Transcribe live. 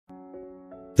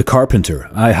The carpenter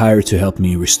I hired to help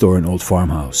me restore an old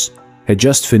farmhouse had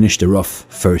just finished a rough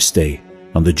first day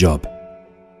on the job.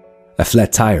 A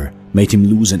flat tire made him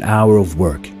lose an hour of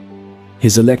work.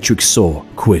 His electric saw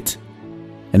quit,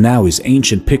 and now his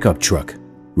ancient pickup truck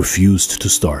refused to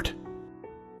start.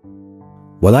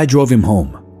 While I drove him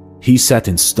home, he sat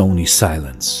in stony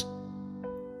silence.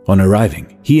 On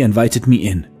arriving, he invited me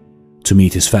in to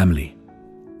meet his family.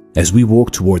 As we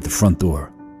walked toward the front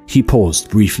door, he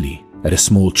paused briefly at a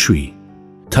small tree,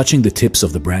 touching the tips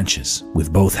of the branches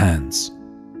with both hands.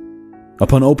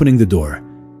 Upon opening the door,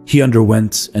 he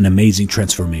underwent an amazing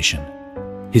transformation.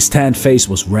 His tanned face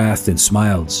was wreathed in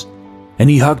smiles,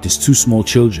 and he hugged his two small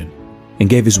children and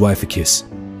gave his wife a kiss.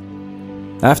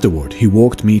 Afterward, he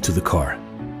walked me to the car.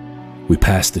 We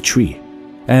passed the tree,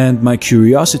 and my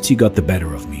curiosity got the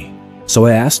better of me, so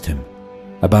I asked him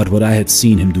about what I had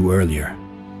seen him do earlier.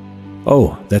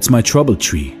 "Oh, that's my trouble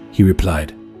tree," he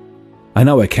replied. "I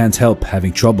know I can't help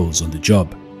having troubles on the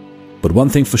job, but one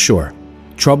thing for sure,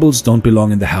 troubles don't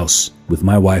belong in the house with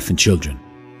my wife and children.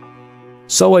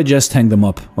 So I just hang them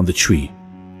up on the tree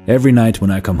every night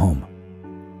when I come home.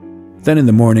 Then in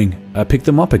the morning, I pick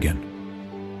them up again."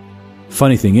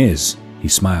 Funny thing is, he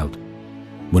smiled,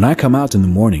 when I come out in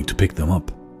the morning to pick them up,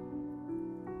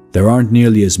 there aren't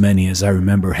nearly as many as I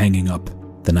remember hanging up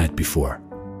the night before.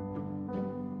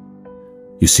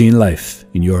 You see in life,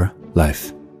 in your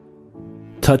life,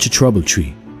 touch a trouble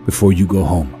tree before you go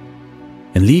home,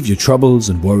 and leave your troubles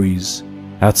and worries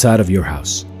outside of your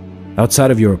house, outside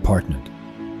of your apartment,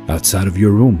 outside of your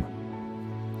room.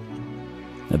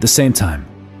 At the same time,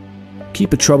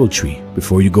 keep a trouble tree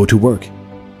before you go to work,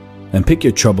 and pick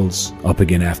your troubles up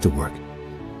again after work.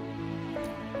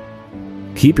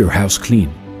 Keep your house clean.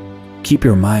 Keep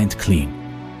your mind clean.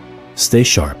 Stay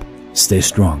sharp. Stay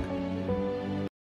strong.